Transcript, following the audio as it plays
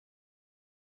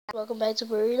Welcome back to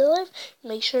Burrito Life.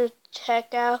 Make sure to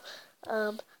check out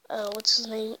what's his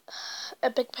name?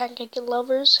 Epic Pancake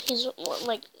Lovers. He's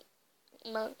like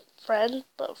not friend,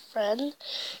 but friend.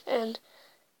 And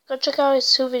go check out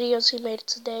his 2 videos he made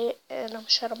today, and I'm gonna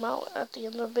shout him out at the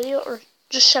end of the video, or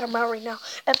just shout him out right now.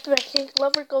 Epic Pancake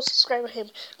Lover, go subscribe to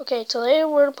him. Okay, today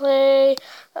we're gonna play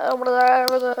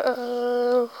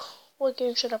what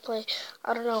game should I play?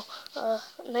 I don't know.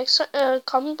 Next,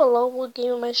 comment below what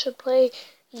game I should play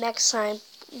next time.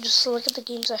 Just look at the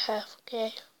games I have,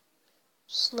 okay?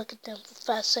 Just look at them for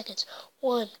 5 seconds.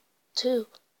 1, 2,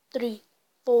 3,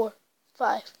 4,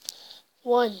 5.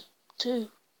 1,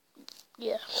 2,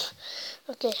 yeah.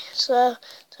 Okay, so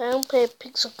I don't play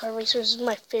Pixel Car Racers. This is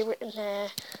my favorite, and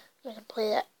I'm not gonna play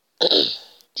that.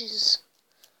 Jesus.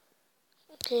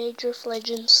 Okay, Drift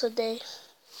Legends today.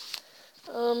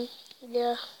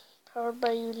 Yeah, powered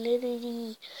by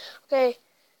Unity. Okay,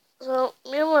 so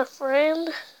me and my friend,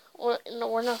 no,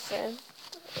 we're not friends,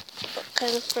 but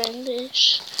kind of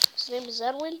friend-ish. His name is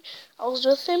Edwin. I was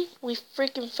with him. We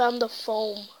freaking found a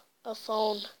phone,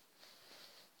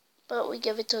 but we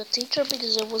gave it to a teacher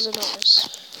because it wasn't ours.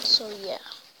 So yeah,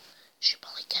 she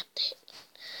probably kept it.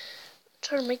 I'm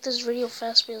trying to make this video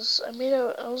fast because I made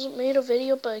a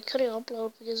video, but I couldn't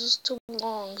upload because it was too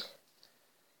long.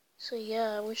 So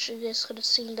yeah, I wish you guys could have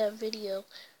seen that video.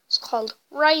 It's called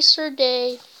Ricer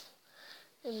Day.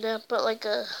 And then put like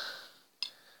a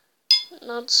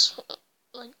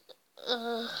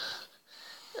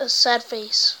a sad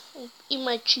face. Eat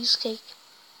my cheesecake.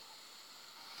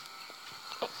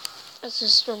 My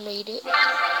sister made it.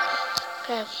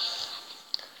 Okay.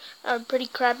 A pretty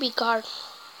crappy car.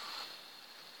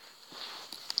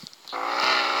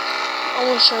 I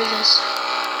want to show you this.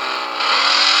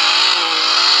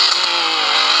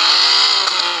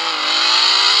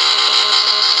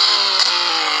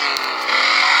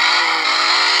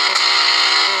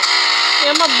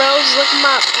 Yeah, my bros, look at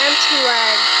my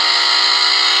anti-lag.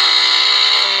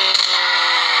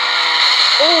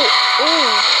 Oh.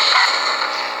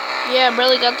 Yeah, I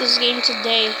barely got this game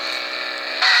today.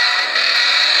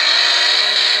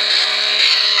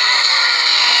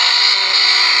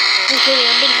 I'm kidding,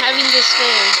 I've been having this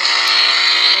game.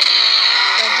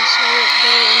 I just don't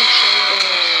want to show you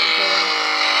guys.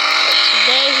 But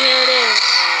today, here it is.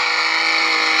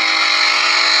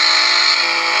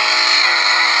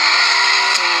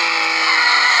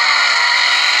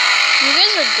 You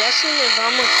guys are guessing if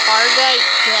I'm a car guy?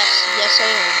 Yes I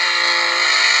am.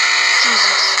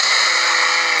 Jesus.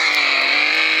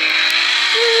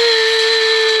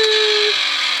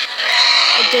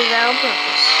 I did that on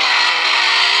purpose.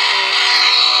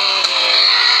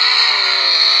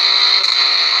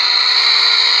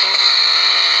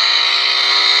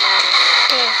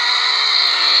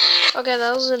 Okay,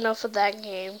 that was enough of that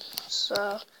game.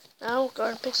 So, now we're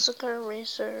going to Pixel Car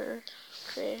Racer.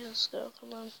 Okay, let's go,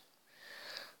 come on.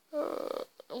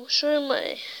 I'm showing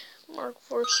my Mark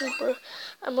IV Supra.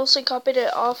 I mostly copied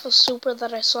it off a Supra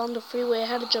that I saw on the freeway. It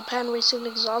had a Japan Racing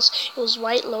exhaust. It was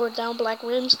white, lower down, black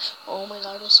rims. Oh my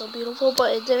god, it was so beautiful.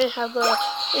 But it didn't have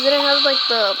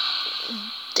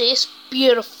this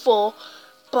beautiful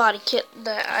body kit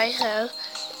that I have.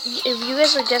 If you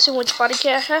guys are guessing which body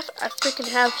kit I have, I freaking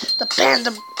have the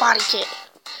Panda body kit.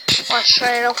 Watch,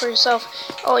 try it out for yourself.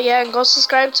 Oh yeah, and go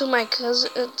subscribe to my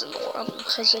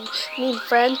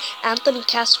friend Anthony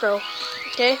Castro.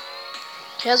 Okay,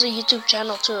 he has a YouTube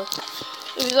channel too.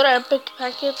 If you go to Epic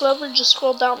Pancake Lover, just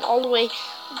scroll down all the way.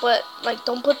 But like,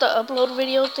 don't put the upload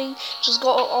video thing. Just go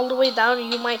all the way down,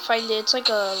 and you might find it. It's like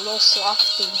a little sloth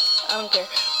thing. I don't care.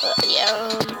 But yeah,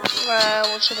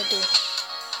 what should I do?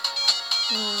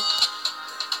 I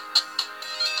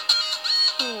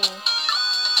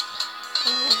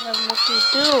don't have what to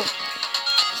do.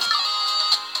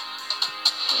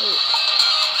 Wait.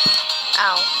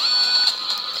 Ow.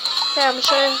 Okay, I'm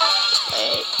showing.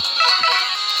 Wait.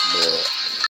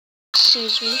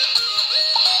 Excuse me.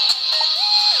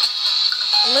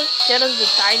 I'm gonna get on the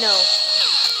dyno.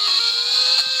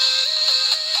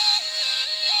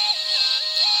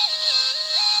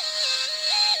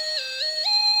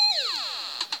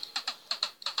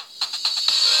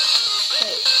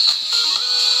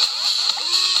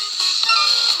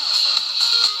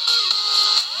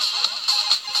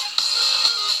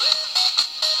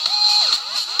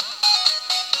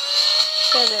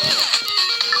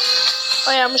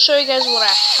 Oh yeah, I'm gonna show you guys what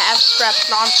I have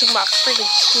strapped onto my freaking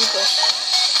Supra.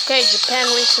 Okay, Japan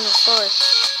Racing, of course.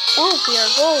 Ooh, VR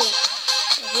Gold.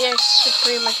 VX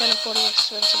Supreme, I can't afford the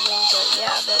expensive ones, but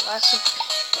yeah, the last of,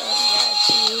 yeah, it's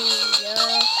you,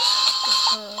 yeah.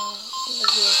 The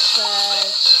VX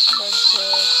Facts,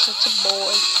 it's a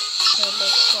boy. Turbo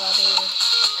slotted.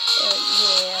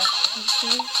 Yeah.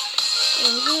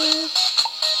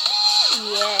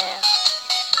 Yeah.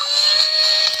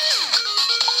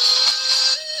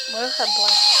 What if I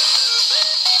black?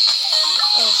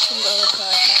 Oh, it's from the other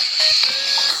car.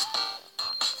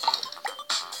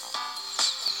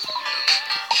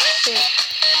 Shit.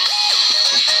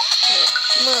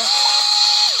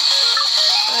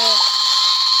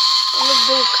 I'm gonna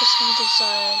do a custom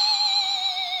design.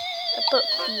 I put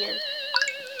fear.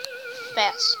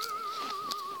 Fast.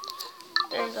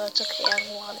 There you go, it's okay, I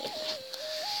don't want it.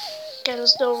 Okay,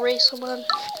 let's do a race one.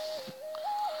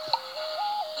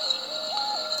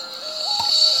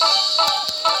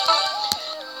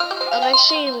 I'm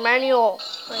actually manual.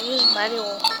 I use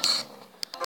manual.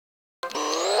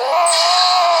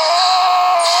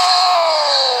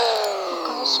 Look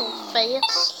all so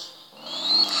fast.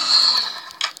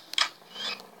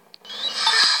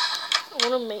 I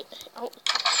wanna make.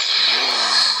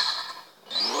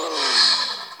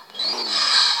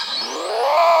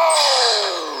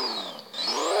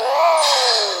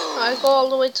 I go all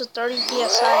the way to 30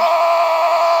 PSI.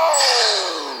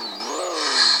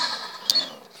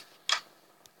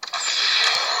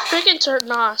 Freaking third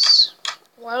NOS.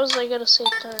 Why was I gonna say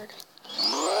third?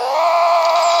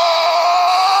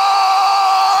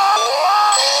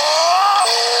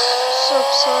 Sup,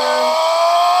 son?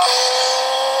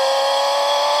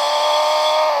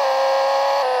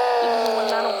 Even when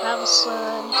I don't have a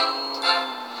son.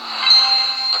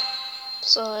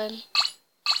 Son.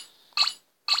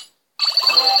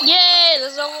 Yay!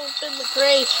 Let's open the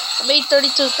crate. I made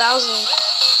 32,000.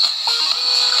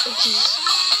 Oh, jeez.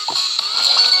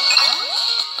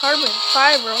 Carbon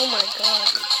fiber. Oh my god.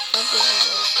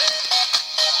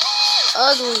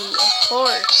 Ugly, of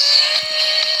course.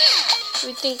 If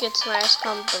you think it's nice,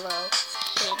 comment below.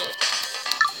 Hate it.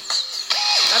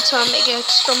 That's how I make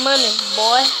extra money,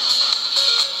 boy.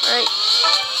 Alright.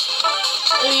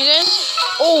 You guys?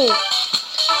 Oh.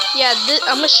 Yeah,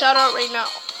 I'm gonna shout out right now.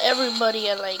 Everybody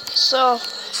I like. So,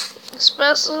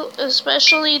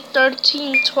 especially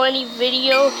 1320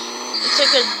 video. It's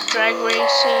like a drag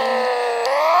racing.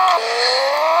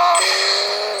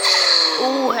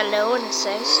 Ooh, hello, and it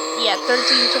says, yeah,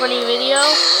 1320 video.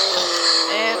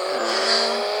 And,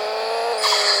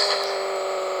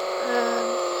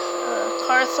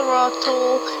 car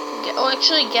throttle.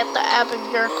 Actually, get the app if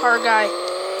you're a car guy.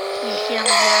 You hear me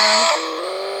now?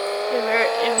 If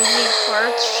you need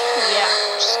parts, yeah,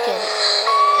 just get it.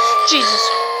 Jesus.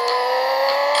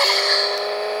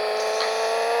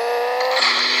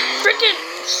 Freaking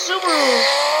Subaru.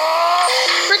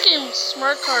 Freaking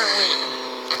smart car, wait.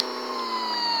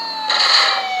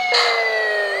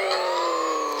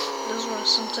 This one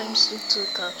sometimes do 2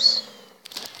 cups.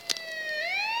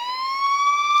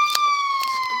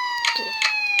 Okay.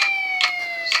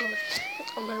 So,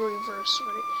 I'm gonna reverse,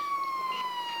 right?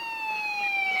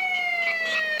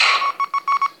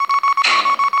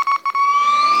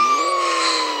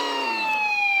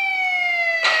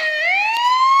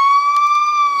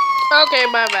 Okay,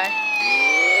 bye-bye.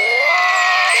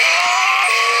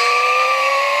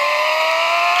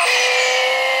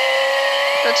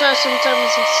 That's why I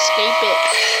sometimes escape it.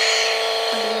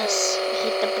 Police. I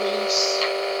hate the police.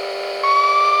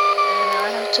 And now I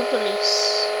have 2 police.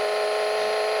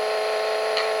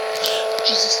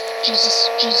 Jesus, Jesus,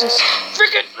 Jesus.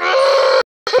 Freaking!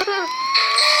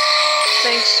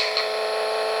 Thanks.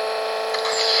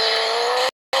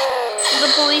 The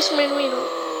police made me...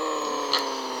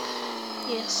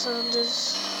 Yeah, so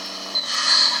this...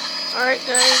 Alright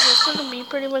guys, that's gonna be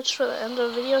pretty much for the end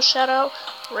of the video. Shout out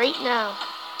right now.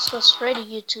 So let's ready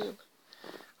YouTube.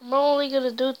 I'm only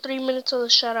gonna do 3 minutes of the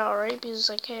shout out, right? Because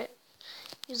I can't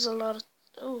use a lot of...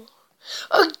 Oh.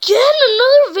 Again,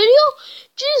 another video?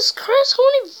 Jesus Christ, how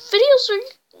many videos are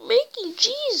you making?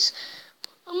 Jeez.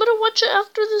 I'm gonna watch it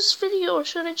after this video, or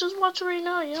should I just watch it right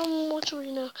now? Yeah, I'm gonna watch it right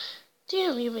now.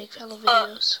 Damn, you make fellow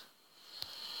videos.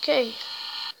 Okay.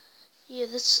 Yeah,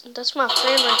 that's my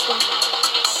friend right there.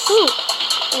 Ooh.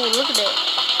 Ooh, look at that.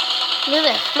 Look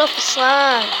at that fluffy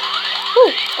slime.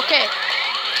 Ooh, okay.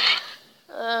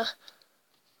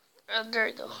 There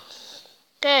you go.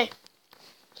 Okay.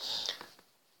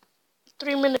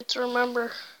 3 minutes,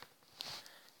 remember.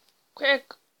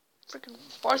 Quick. Freaking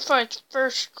boss fight's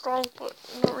very strong, but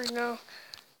not right now.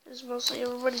 It's mostly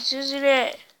everybody's using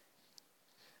it.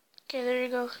 Okay, there you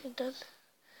go. You're done.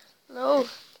 Load.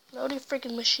 Load your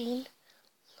freaking machine.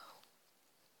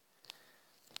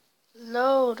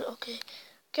 Load. Okay.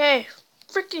 Okay.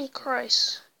 Freaking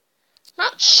Christ.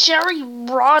 Not Sherry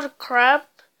Broad crap.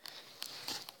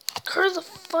 Curl the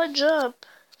fudge up.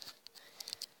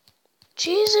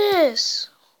 Jesus.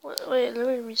 Wait, let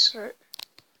me restart.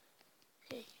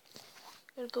 Okay,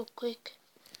 gotta go quick.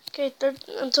 Okay,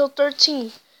 until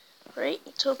 13, right?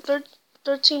 Until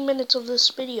 13 minutes of this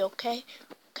video, okay?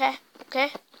 Okay?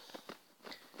 Okay?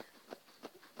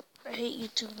 I hate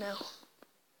YouTube now.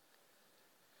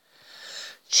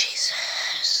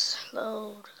 Jesus.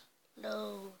 Load,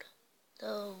 load,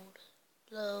 load,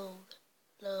 load,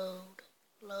 load,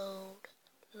 load,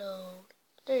 load.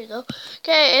 There you go.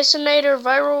 Okay, Ascinator,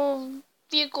 Viral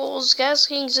Vehicles, Gas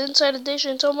Kings, Inside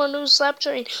Edition, Tomo News, Slap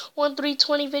Train,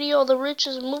 1320 Video, The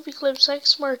Riches, Movie Clips, Sex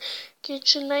Smart,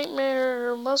 Kitchen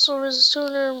Nightmare, Muscle Resist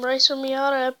Tuner, Racer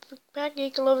Miata, Epic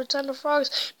Pancake Lover, Tender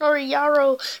Frogs, Nori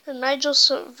Yaro, and Nigel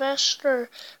Sylvester,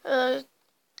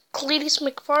 Cletus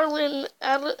McFarlane,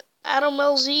 Adam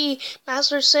LZ,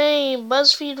 Master Sane,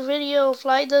 BuzzFeed Video,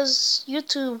 Fly Does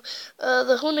YouTube,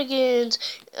 The Hoonigans,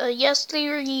 Yes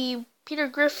Theory, Peter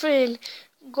Griffin,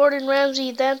 Gordon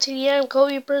Ramsay, Dan TDM,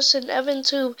 Kobe Person, Evan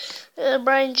Tube,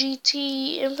 Brian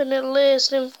GT, Infinite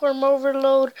List, Inform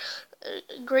Overload,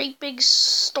 Great Big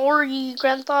Story,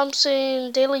 Grant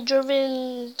Thompson, Daily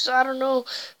Driven, I don't know,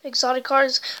 Exotic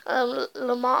Cars,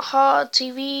 Lamont Ha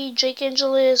TV, Jake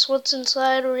Angelis, What's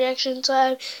Inside, Reaction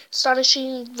Time,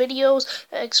 Astonishing Videos,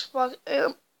 Xbox,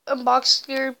 Unbox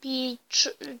Therapy,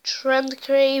 Trend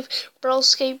Crave, Bro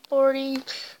Skateboarding,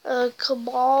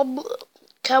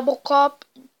 Cable Cop,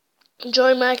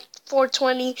 Joy Mac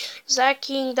 420, Zach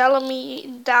King,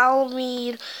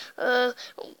 Dalmeed,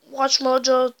 Watch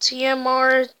Mojo,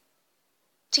 TMR,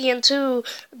 TN2,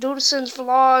 Dudeson's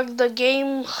Vlog, the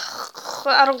game,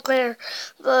 I don't care,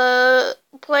 the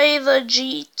Play the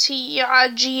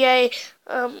GA,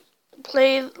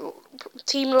 Play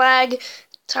Team Lag,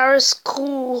 Tyrus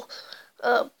Cool,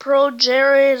 Pro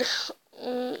Jared,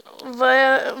 Von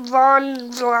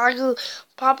Vlog,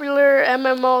 Popular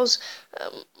MMOs,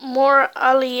 More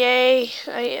Allier,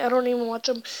 I don't even watch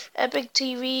them, Epic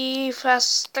TV,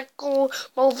 Fastical,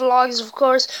 Mo Vlogs, of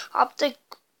course, Optic,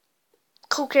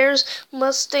 who cares,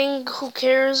 Mustang, who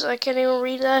cares, I can't even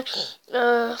read that,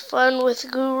 Fun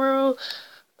with Guru,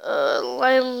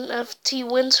 Lion FT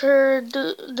Winter,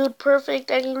 Dude Perfect,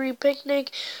 Angry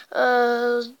Picnic,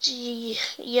 yeah,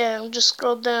 I'm just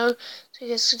scroll down so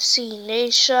you guys can see,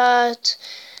 Nayshot,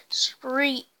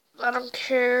 Street, I don't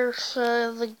care,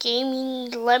 the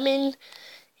Gaming Lemon,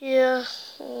 yeah,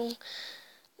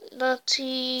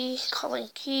 Nutty, Colin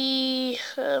Key,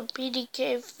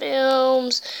 BDK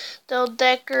Films, Del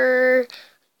Decker,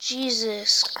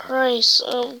 Jesus Christ,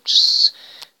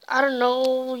 I don't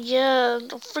know, yeah,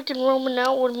 the freaking roaming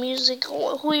out with music,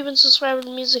 who even subscribed to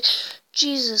music,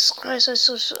 Jesus Christ,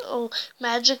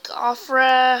 Magic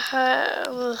Opera,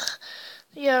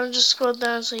 yeah, I'm just scroll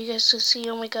down so you guys can see,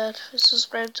 oh my god, I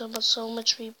subscribed to so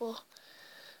much people,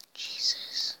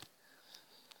 Jesus.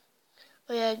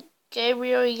 Oh yeah,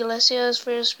 Gabriel Iglesias,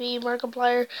 Fair Speed,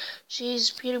 Markiplier,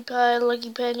 Cheese, PewDiePie, Lucky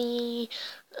Penny,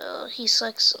 he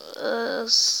sucks,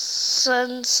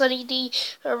 Sunny D,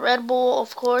 Red Bull,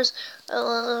 of course,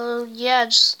 yeah,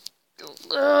 just,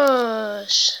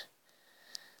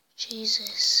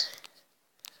 Jesus,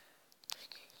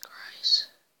 freaking Christ,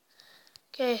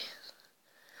 okay,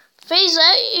 FaZe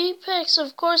Apex,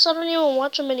 of course, I don't even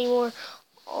watch them anymore,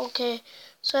 okay,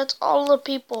 so that's all the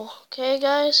people, okay,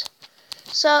 guys,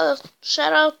 so,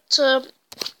 shout out to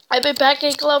Epic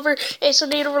Pancake Lover, Ace of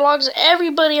Native Vlogs,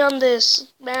 everybody on this,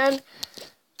 man.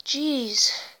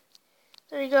 Jeez.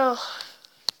 There you go.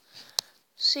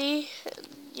 See?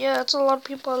 Yeah, that's a lot of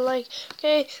people I like.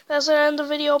 Okay, that's the end of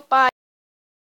the video. Bye.